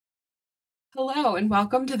Hello and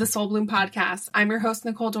welcome to the Soul Bloom podcast. I'm your host,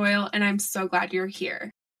 Nicole Doyle, and I'm so glad you're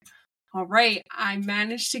here. All right, I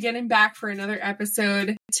managed to get him back for another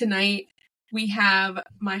episode tonight. We have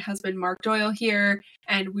my husband, Marc Doyle, here,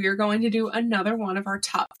 and we're going to do another one of our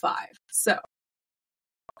top 5. So,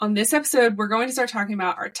 on this episode, we're going to start talking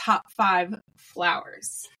about our top 5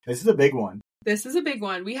 flowers. This is a big one. This is a big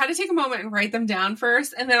one. We had to take a moment and write them down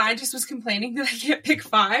first, and then I just was complaining that I can't pick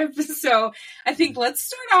 5. So I think let's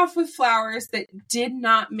start off with flowers that did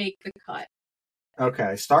not make the cut.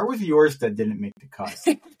 Okay, start with yours that didn't make the cut.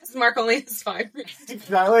 Marc only has 5 written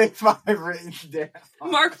down. I only have 5 written down.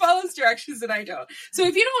 Marc follows directions that I don't. So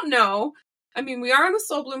if you don't know, I mean, we are on the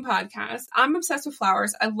Soul Bloom podcast. I'm obsessed with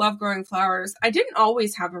flowers. I love growing flowers. I didn't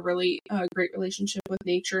always have a really great relationship with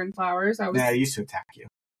nature and flowers. I used to attack you.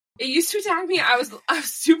 It used to attack me. I was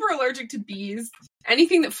super allergic to bees.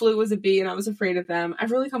 Anything that flew was a bee, and I was afraid of them.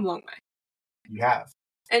 I've really come a long way. You have.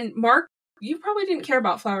 And Marc, you probably didn't care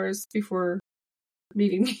about flowers before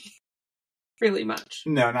meeting me really much.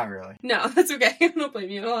 No, not really. No, that's okay. I don't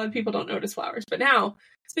blame you. A lot of people don't notice flowers, but now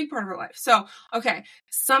it's a big part of our life. So, okay,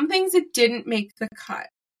 some things that didn't make the cut.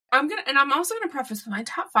 I'm also gonna preface with my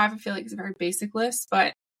top 5. I feel like it's a very basic list,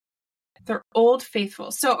 but they're Old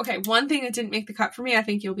Faithful. So, okay, one thing that didn't make the cut for me, I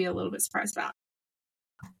think you'll be a little bit surprised about.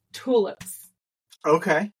 Tulips.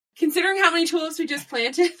 Okay. Considering how many tulips we just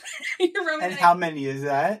planted. And how many is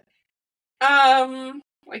that?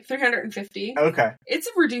 Like 350. Okay. It's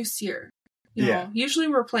a reduced year. You know? Usually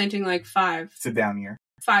we're planting like 5. It's a down year.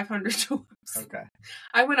 500 tulips. Okay.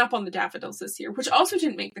 I went up on the daffodils this year, which also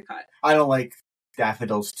didn't make the cut. I don't like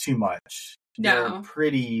daffodils too much. No. They're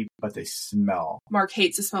pretty, but they smell. Marc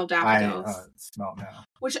hates the smell of daffodils. I smell now.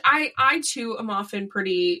 Which I too am often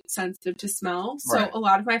pretty sensitive to smell. So Right. A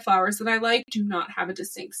lot of my flowers that I like do not have a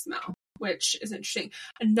distinct smell, which is interesting.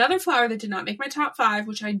 Another flower that did not make my top 5,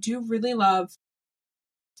 which I do really love,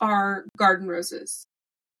 are garden roses.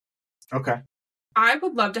 Okay. I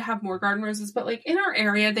would love to have more garden roses, but like in our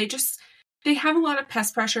area, they have a lot of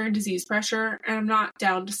pest pressure and disease pressure, and I'm not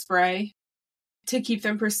down to spray to keep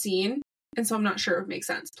them pristine. And so I'm not sure it would make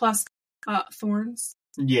sense. Plus, thorns.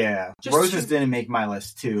 Yeah. Roses didn't make my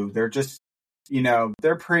list too. They're just,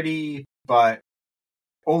 they're pretty, but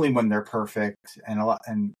only when they're perfect.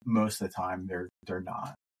 And most of the time they're not.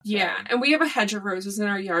 So. Yeah. And we have a hedge of roses in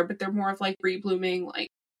our yard, but they're more of like reblooming, like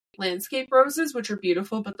landscape roses, which are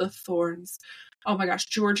beautiful, but the thorns. Oh my gosh,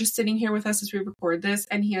 George is sitting here with us as we record this,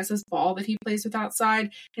 and he has this ball that he plays with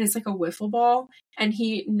outside, and it's like a wiffle ball, and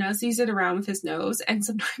he nuzzies it around with his nose, and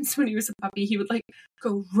sometimes when he was a puppy, he would like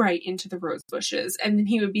go right into the rose bushes, and then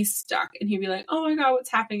he would be stuck, and he'd be like, oh my god, what's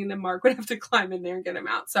happening? And then Marc would have to climb in there and get him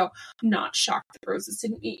out. So I'm not shocked that roses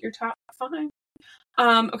didn't eat your top 5.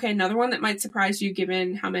 Okay, another one that might surprise you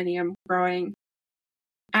given how many I'm growing.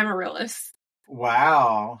 Amaryllis.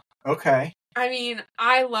 Wow. Okay. I mean,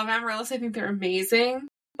 I love amaryllis. I think they're amazing,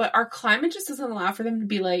 but our climate just doesn't allow for them to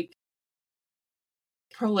be like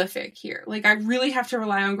prolific here. Like I really have to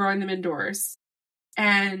rely on growing them indoors,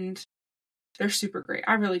 and they're super great.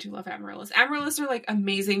 I really do love amaryllis. Amaryllis are like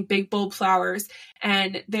amazing big bulb flowers,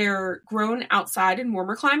 and they're grown outside in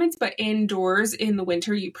warmer climates, but indoors in the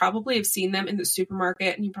winter, you probably have seen them in the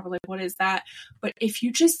supermarket and you're probably like, what is that? But if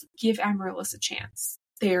you just give amaryllis a chance,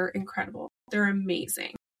 they're incredible. They're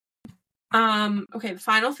amazing. Okay, the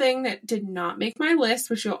final thing that did not make my list,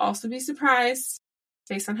 which you'll also be surprised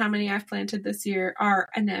based on how many I've planted this year, are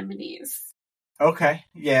anemones. Okay,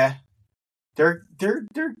 yeah. They're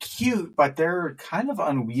cute, but they're kind of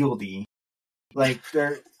unwieldy. Like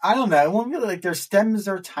I don't know, unwieldy, like their stems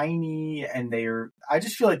are tiny and I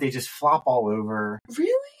just feel like they just flop all over.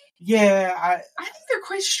 Really? Yeah, I think they're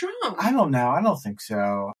quite strong. I don't know, I don't think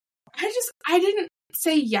so. I didn't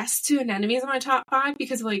say yes to anemones in my top 5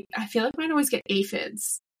 because like I feel like mine always get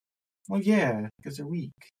aphids. Well, yeah, because they're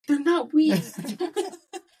weak. They're not weak.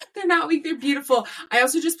 They're not weak. They're beautiful. I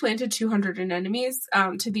also just planted 200 anemones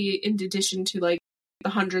in addition to like the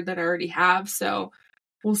 100 that I already have. So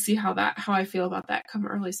we'll see how I feel about that come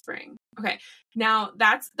early spring. Okay, now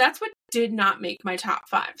that's what did not make my top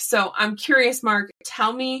 5. So I'm curious, Marc.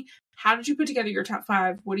 Tell me, how did you put together your top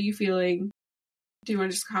 5? What are you feeling? Do you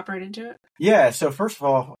want to just hop right into it? Yeah, so first of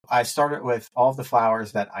all, I started with all of the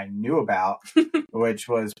flowers that I knew about, which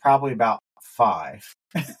was probably about 5.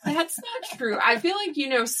 That's not true. I feel like you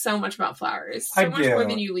know so much about flowers. So I much do. More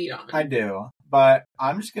than you lead on. I do. But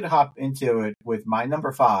I'm just going to hop into it with my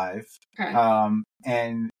number 5. Okay.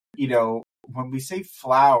 And, when we say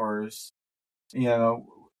flowers,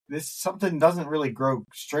 this something doesn't really grow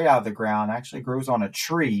straight out of the ground. It actually grows on a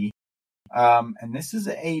tree. And this is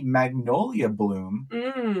a magnolia bloom.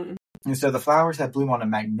 And so the flowers that bloom on a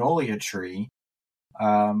magnolia tree,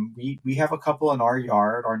 we have a couple in our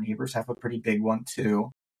yard. Our neighbors have a pretty big one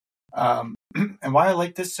too. And why I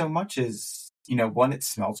like this so much is, one, it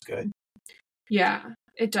smells good. Yeah,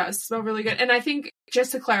 it does smell really good. And I think,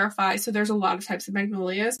 just to clarify, so there's a lot of types of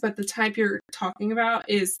magnolias, but the type you're talking about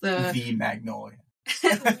is the magnolia.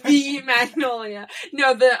 The magnolia.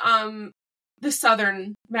 No, the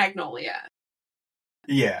southern magnolia.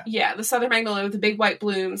 Yeah. Yeah, the southern magnolia with the big white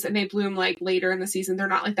blooms, and they bloom like later in the season. They're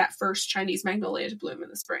not like that first Chinese magnolia to bloom in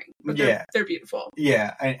the spring. But they're beautiful.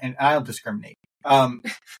 Yeah, and I don't discriminate.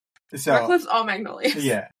 So Marc loves all magnolias.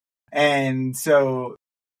 Yeah. And so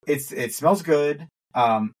it smells good.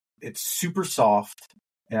 It's super soft.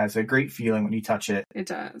 It has a great feeling when you touch it. It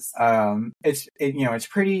does. It's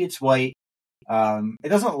pretty, it's white. It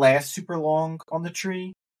doesn't last super long on the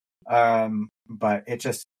tree. But it's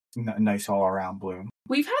just a nice all around bloom.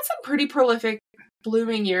 We've had some pretty prolific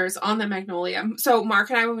blooming years on the magnolia. So Marc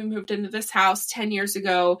and I, when we moved into this house 10 years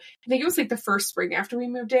ago, I think it was like the first spring after we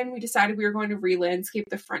moved in, we decided we were going to re-landscape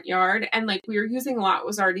the front yard. And like we were using a lot, it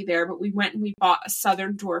was already there, but we went and we bought a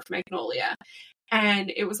southern dwarf magnolia.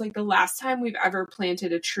 And it was like the last time we've ever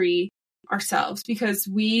planted a tree ourselves because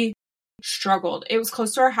we struggled. It was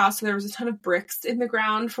close to our house, so there was a ton of bricks in the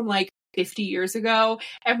ground from like 50 years ago,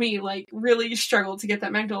 and we like really struggled to get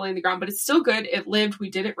that magnolia in the ground, but it's still good. It lived. We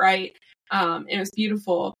did it right. It was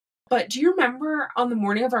beautiful. But do you remember on the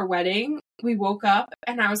morning of our wedding, we woke up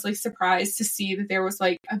and I was like surprised to see that there was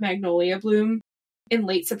like a magnolia bloom in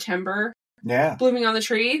late September. Yeah. Blooming on the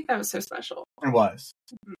tree. That was so special. It was.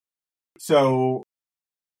 Mm-hmm. So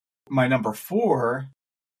my number 4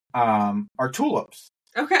 are tulips.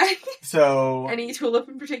 Okay. So any tulip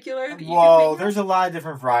in particular? Well, there's a lot of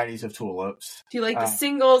different varieties of tulips. Do you like the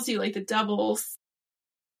singles? Do you like the doubles?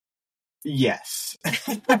 Yes.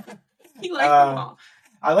 You like them all.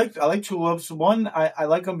 I like tulips. One, I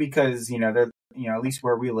like them because they're at least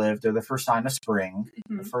where we live, they're the first sign of spring,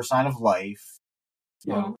 the first sign of life.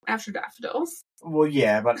 Well, after daffodils. Well,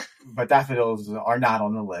 yeah, but daffodils are not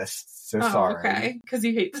on the list. So sorry. Okay, because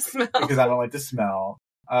you hate the smell. Because I don't like the smell.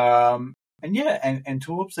 And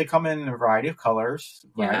tulips, they come in a variety of colors,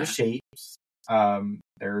 variety of shapes.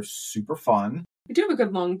 They're super fun. They do have a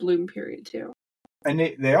good long bloom period too. And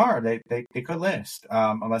they could last,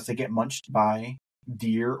 unless they get munched by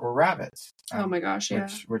deer or rabbits. Oh my gosh, yeah.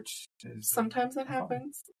 Which is sometimes that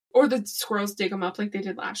happens. Or the squirrels dig them up like they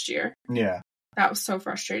did last year. Yeah. That was so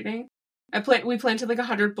frustrating. We planted like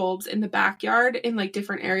 100 bulbs in the backyard in like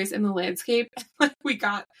different areas in the landscape. Like we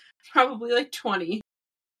got probably like 20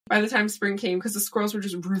 by the time spring came because the squirrels were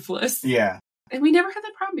just ruthless. Yeah. And we never had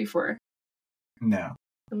that problem before. No.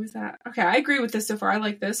 What was that? Okay, I agree with this so far. I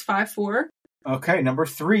like this. 5-4. Okay, number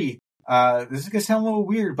 3. This is going to sound a little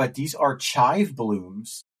weird, but these are chive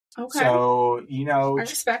blooms. Okay. So, I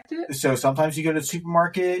respect it. So sometimes you go to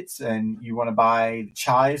supermarkets and you want to buy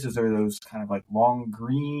chives. Those are those kind of like long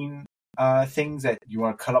green things that you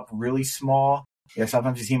want to cut up really small. Yeah,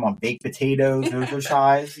 sometimes you see them on baked potatoes. Those are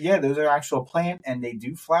chives. Yeah, those are actual plant, and they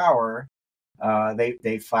do flower.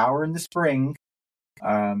 They flower in the spring.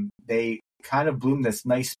 They kind of bloom this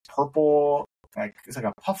nice purple, it's like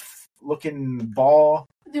a puff looking ball.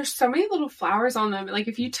 There's so many little flowers on them. Like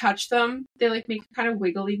if you touch them, they like make a kind of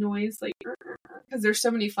wiggly noise, like because there's so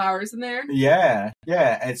many flowers in there. Yeah,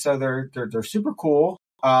 and so they're super cool.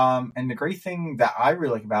 And the great thing that I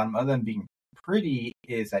really like about them, other than being pretty,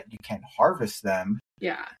 is that you can harvest them.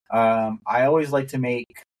 Yeah. I always like to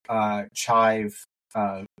make chive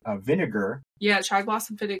vinegar. Yeah, chive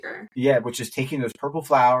blossom vinegar. Yeah, which is taking those purple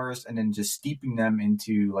flowers and then just steeping them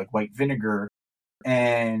into like white vinegar,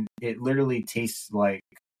 and it literally tastes like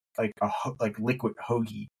liquid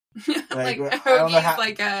hoagie. Like a hoagie's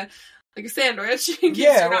like a sandwich. In case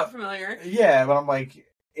you're not familiar. Yeah, but I'm like,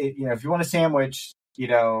 if you want a sandwich,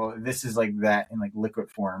 this is like that in like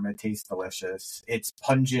liquid form. It tastes delicious. It's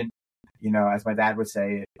pungent. As my dad would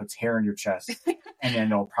say, it puts hair in your chest, and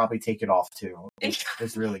then it'll probably take it off too.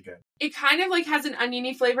 It's really good. It kind of like has an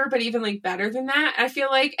oniony flavor, but even like better than that, I feel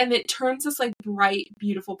like. And it turns this like bright,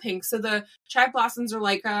 beautiful pink. So the chive blossoms are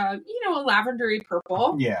like a lavendery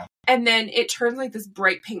purple. Yeah. And then it turns like this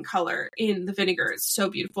bright pink color in the vinegar. It's so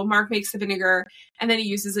beautiful. Marc makes the vinegar, and then he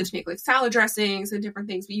uses it to make like salad dressings and different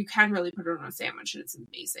things. But you can really put it on a sandwich, and it's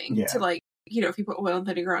amazing. Yeah. To like, if you put oil and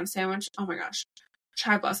vinegar on a sandwich, oh my gosh.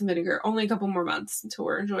 Chive blossom vinegar. Only a couple more months until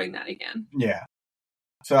we're enjoying that again. Yeah.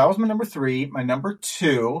 So that was my number 3. My number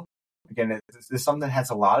 2, again, this is something that has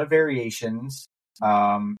a lot of variations,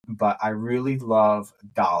 but I really love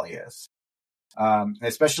dahlias,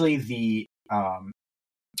 especially the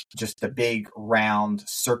just the big round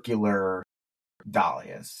circular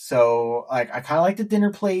dahlias. So, like, I kind of like the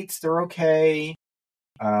dinner plates. They're okay.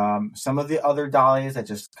 Some of the other dahlias that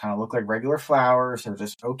just kind of look like regular flowers are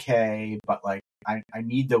just okay. But, like, I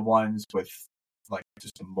need the ones with, like,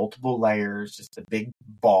 just multiple layers, just a big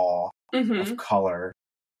ball of color.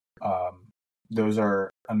 Those are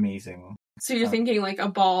amazing. So you're thinking like a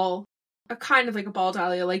ball, a kind of like a ball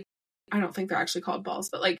dahlia, like, I don't think they're actually called balls,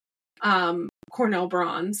 but like Cornell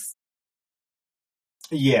bronze.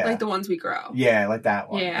 Yeah. Like the ones we grow. Yeah, like that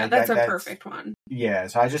one. Yeah, like that's a perfect one. Yeah,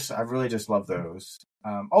 so I really just love those.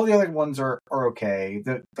 All the other ones are okay.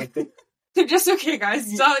 They're just okay,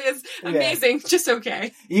 guys. Dahlia's amazing, just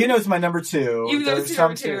okay. Even though it's my number 2, even though it's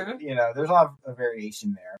number 2, you know, there's a lot of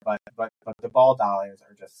variation there, but the ball dahlias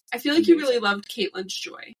are just. I feel like you really loved Caitlin's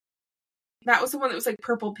Joy. That was the one that was like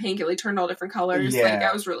purple, pink. It like turned all different colors. Yeah. Like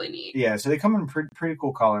that was really neat. Yeah, so they come in pretty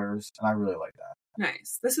cool colors, and I really like that.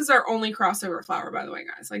 Nice. This is our only crossover flower, by the way,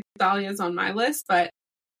 guys. Like dahlia's on my list, but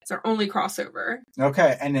it's our only crossover.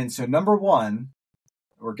 Okay, and then so number 1,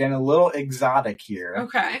 we're getting a little exotic here.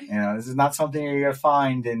 Okay. You know, this is not something you're gonna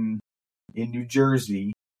find in New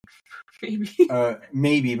Jersey. Maybe.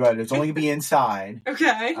 Maybe, but it's only gonna be inside.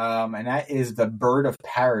 Okay. And that is the bird of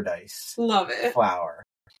paradise. Love it. Flower.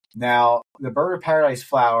 Now, the bird of paradise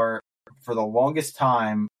flower, for the longest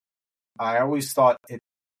time, I always thought it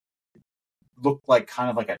looked like kind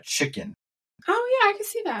of like a chicken. Oh yeah, I can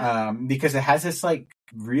see that. Because it has this like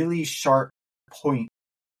really sharp point.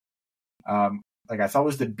 Like I thought it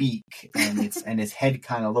was the beak, and its head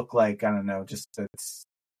kind of looked like, I don't know, just it's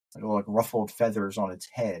like ruffled feathers on its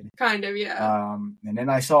head. Kind of, yeah. And then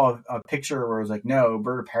I saw a picture where it was like, no,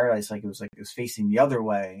 bird of paradise, like it was facing the other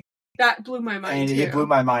way. That blew my mind, and it blew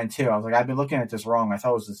my mind too. I was like, I've been looking at this wrong. I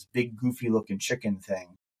thought it was this big, goofy looking chicken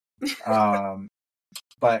thing.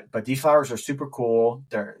 But these flowers are super cool.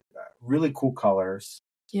 They're really cool colors.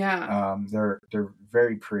 Yeah. They're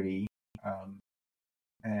very pretty.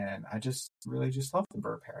 And I just really just love the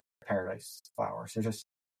bird paradise flowers. They're just,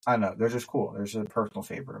 I don't know, they're just cool. They're just a personal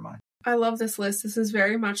favorite of mine. I love this list. This is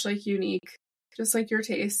very much like unique, just like your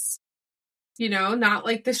tastes. You know, not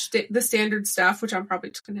like the standard stuff, which I'm probably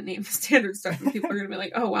just going to name the standard stuff, and people are going to be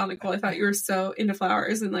like, oh, wow, Nicole, I thought you were so into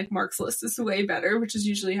flowers, and like Marc's list is way better, which is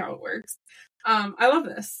usually how it works. I love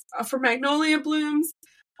this. From magnolia blooms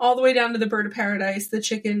all the way down to the bird of paradise, the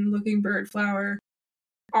chicken-looking bird flower.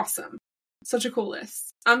 Awesome. Such a cool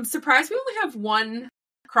list. I'm surprised we only have one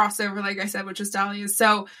crossover, like I said, which is dahlias.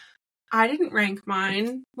 So I didn't rank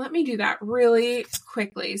mine. Let me do that really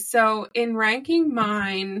quickly. So in ranking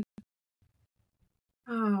mine...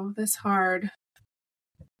 Oh, that's hard.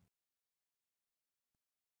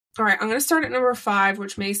 All right, I'm going to start at number 5,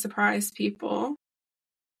 which may surprise people.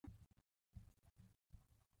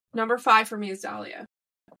 Number 5 for me is dahlia.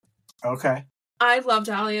 Okay. I love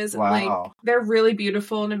dahlias. Wow. Like, they're really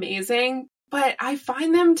beautiful and amazing, but I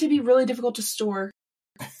find them to be really difficult to store.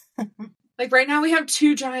 Like right now we have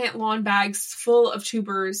 2 giant lawn bags full of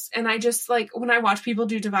tubers, and I just like when I watch people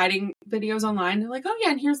do dividing videos online, they're like, oh yeah,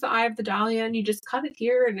 and here's the eye of the dahlia, and you just cut it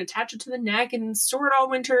here and attach it to the neck and store it all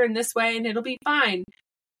winter in this way and it'll be fine.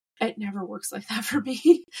 It never works like that for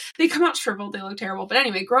me. They come out shriveled, they look terrible. But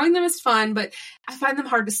anyway, growing them is fun, but I find them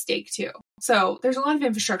hard to stake too. So there's a lot of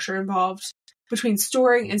infrastructure involved between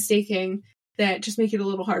storing and staking that just make it a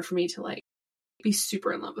little hard for me to like be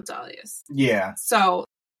super in love with dahlias. Yeah. So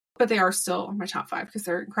but they are still on my top 5 because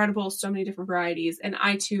they're incredible, so many different varieties. And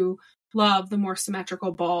I, too, love the more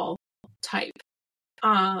symmetrical ball type.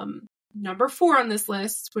 Number 4 on this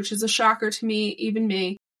list, which is a shocker to me, even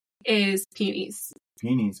me, is peonies.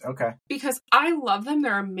 Peonies, okay. Because I love them.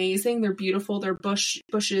 They're amazing. They're beautiful. They're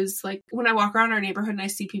bushes. Like, when I walk around our neighborhood and I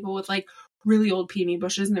see people with, like, really old peony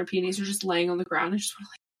bushes and their peonies are just laying on the ground, I just want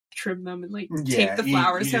to, like, trim them and like take the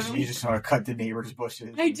flowers. You just want to cut the neighbor's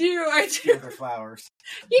bushes. I do. Steal their flowers.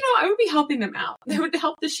 You know, I would be helping them out. That would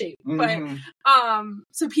help the shape. Mm-hmm. But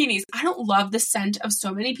so peonies. I don't love the scent of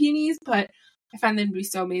so many peonies, but I find them to be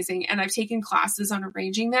so amazing. And I've taken classes on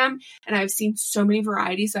arranging them, and I've seen so many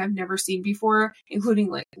varieties that I've never seen before,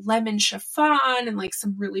 including like lemon chiffon and like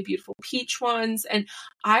some really beautiful peach ones. And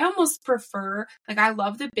I almost prefer, like, I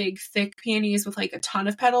love the big thick peonies with like a ton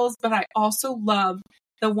of petals, but I also love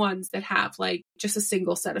the ones that have like just a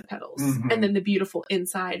single set of petals and then the beautiful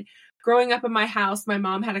inside. Growing up in my house, my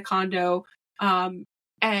mom had a condo,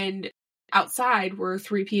 and outside were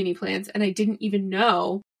 3 peony plants, and we didn't even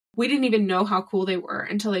know how cool they were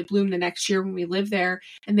until they bloomed the next year when we lived there,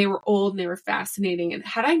 and they were old and they were fascinating. And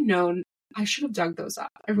had I known, I should have dug those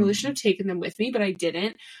up. I really should have taken them with me, but I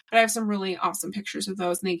didn't. But I have some really awesome pictures of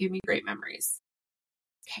those, and they give me great memories.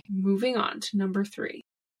 Okay, moving on to number 3.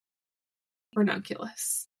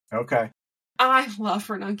 Ranunculus. Okay. I love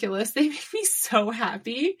ranunculus. They make me so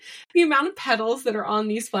happy. The amount of petals that are on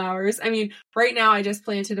these flowers. I mean, right now I just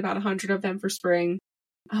planted about 100 of them for spring.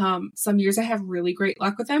 Some years I have really great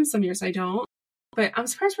luck with them. Some years I don't. But I'm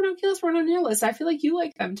surprised ranunculus weren't on your list. I feel like you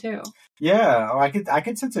like them too. Yeah, I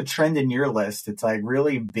could sense a trend in your list. It's like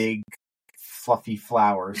really big, fluffy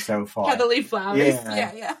flowers so far. Petal-y flowers.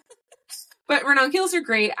 Yeah. But ranunculus are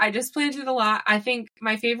great. I just planted a lot. I think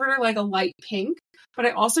my favorite are like a light pink, but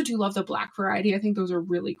I also do love the black variety. I think those are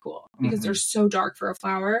really cool because they're so dark for a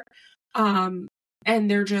flower. And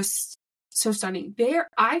they're just so stunning.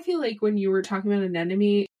 I feel like when you were talking about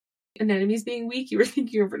anemones being weak, you were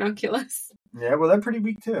thinking of ranunculus. Yeah, well, they're pretty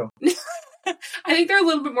weak too. I think they're a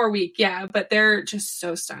little bit more weak, yeah, but they're just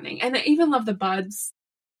so stunning. And I even love the buds,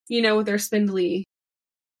 with their spindly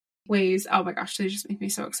ways. Oh my gosh, they just make me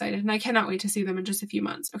so excited. And I cannot wait to see them in just a few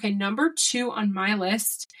months. Okay, number 2 on my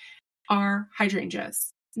list are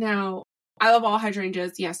hydrangeas. Now, I love all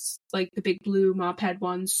hydrangeas. Yes, like the big blue mop head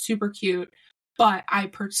ones, super cute. But I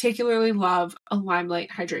particularly love a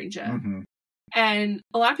limelight hydrangea. Mm-hmm. And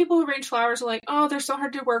a lot of people who arrange flowers are like, oh, they're so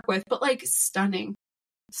hard to work with, but like stunning.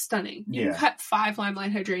 You can cut 5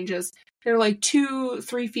 limelight hydrangeas. They're like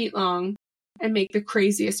 2-3 feet long and make the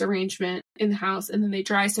craziest arrangement in the house. And then they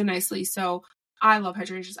dry so nicely. So I love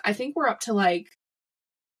hydrangeas. I think we're up to like,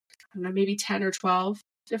 I don't know, maybe 10 or 12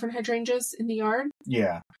 different hydrangeas in the yard.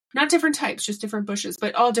 Yeah. Not different types, just different bushes,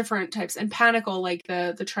 but all different types. And panicle, like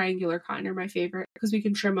the triangular kind, are my favorite because we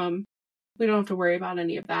can trim them. We don't have to worry about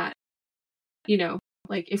any of that.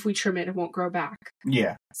 Like if we trim it, it won't grow back.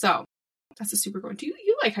 Yeah. So that's a super good one. Do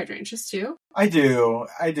you like hydrangeas too? I do.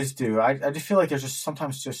 I just do. I just feel like they're just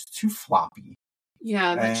sometimes just too floppy.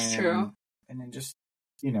 Yeah, that's true. And then just,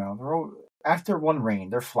 after one rain,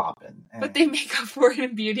 they're flopping. But they make up for it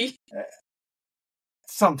in beauty.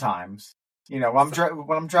 Sometimes. When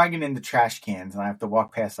I'm dragging in the trash cans and I have to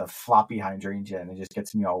walk past a floppy hydrangea and it just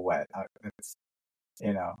gets me all wet. It's,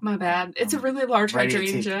 my bad. It's a really large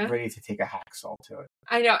hydrangea. Ready to take a hacksaw to it.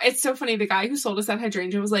 I know. It's so funny. The guy who sold us that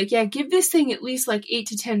hydrangea was like, yeah, give this thing at least like 8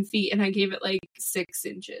 to 10 feet. And I gave it like 6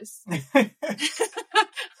 inches. I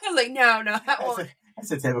was like, no, that won't.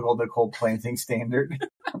 That's a typical Nicole planting standard.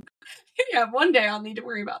 Yeah, one day I'll need to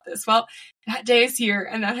worry about this. Well, that day is here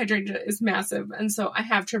and that hydrangea is massive. And so I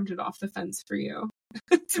have trimmed it off the fence for you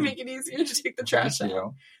to make it easier to take the trash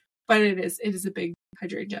out. But it is a big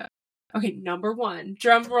hydrangea. Okay, number 1.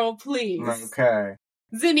 Drum roll, please. Okay.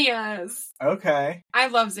 Zinnias. Okay. I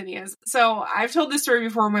love zinnias. So I've told this story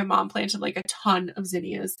before. My mom planted like a ton of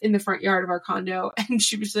zinnias in the front yard of our condo. And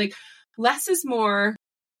she was like, less is more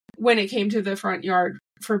when it came to the front yard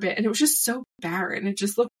for a bit. And it was just so barren. It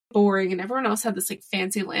just looked boring. And everyone else had this like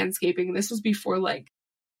fancy landscaping. And this was before like,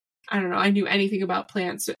 I don't know, I knew anything about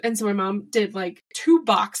plants. And so my mom did like 2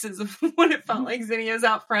 boxes of what it felt like zinnias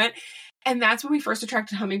out front. And that's when we first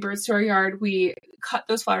attracted hummingbirds to our yard. We cut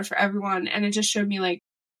those flowers for everyone. And it just showed me like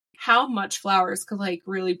how much flowers could like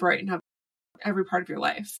really brighten up every part of your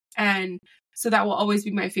life. And so that will always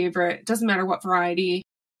be my favorite. Doesn't matter what variety,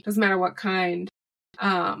 doesn't matter what kind.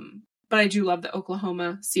 But I do love the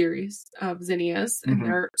Oklahoma series of zinnias. And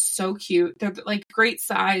they're so cute. They're like great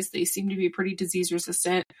size. They seem to be pretty disease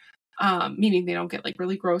resistant, meaning they don't get like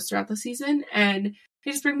really gross throughout the season. And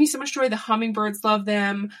they just bring me so much joy. The hummingbirds love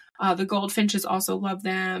them. The goldfinches also love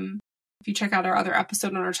them. If you check out our other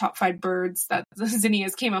episode on our top 5 birds, that the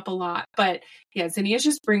zinnias came up a lot. But yeah, zinnias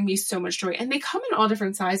just bring me so much joy. And they come in all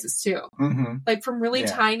different sizes too. Like from really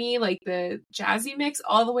tiny, like the jazzy mix,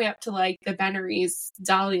 all the way up to like the Bennery's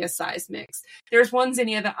dahlia size mix. There's one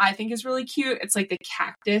zinnia that I think is really cute. It's like the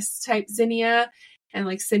cactus type zinnia. And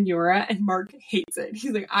like Senora, and Marc hates it.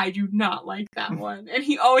 He's like, I do not like that one. And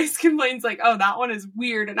he always complains like, oh, that one is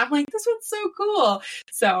weird. And I'm like, this one's so cool.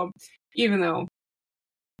 So even though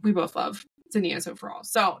we both love zinnias overall.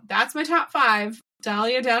 So that's my top 5.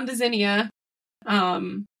 Dahlia down to zinnia.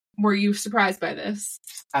 Were you surprised by this?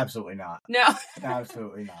 Absolutely not. No.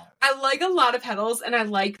 Absolutely not. I like a lot of petals and I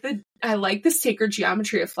like the sacred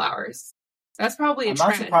geometry of flowers. That's probably a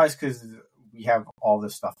trend. I'm not surprised because we have all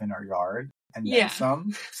this stuff in our yard. And then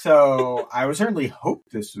some. So I would certainly hope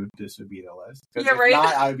this would be the list. Because if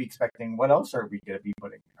not, I would be expecting, what else are we going to be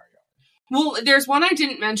putting in our yard? Well, there's one I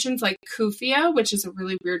didn't mention, it's like Kufia, which is a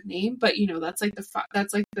really weird name, but that's like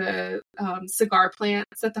the cigar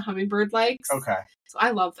plants that the hummingbird likes. Okay. So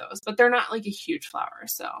I love those, but they're not like a huge flower.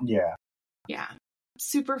 So yeah.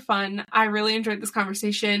 super fun. I really enjoyed this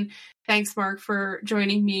conversation. Thanks, Marc, for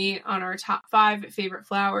joining me on our top 5 favorite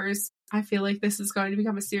flowers. I feel like this is going to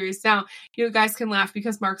become a series now. You guys can laugh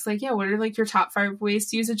because Marc's like, yeah, what are like your top 5 ways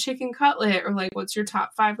to use a chicken cutlet? Or like, what's your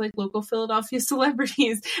top 5 like local Philadelphia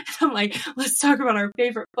celebrities? And I'm like, let's talk about our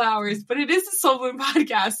favorite flowers. But it is a Soul Bloom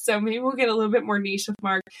podcast, so maybe we'll get a little bit more niche with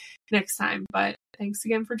Marc next time. But thanks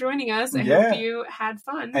again for joining us. I hope you had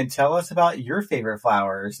fun. And tell us about your favorite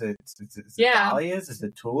flowers. Is it dahlias? Is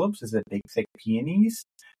it tulips? Is it big, thick peonies?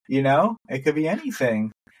 You know, it could be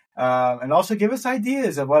anything. And also give us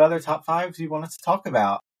ideas of what other top 5s you want us to talk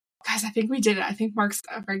about. Guys, I think we did it. I think Marc's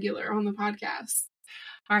a regular on the podcast.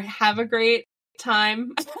 All right, have a great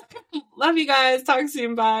time. Love you guys. Talk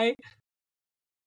soon. Bye.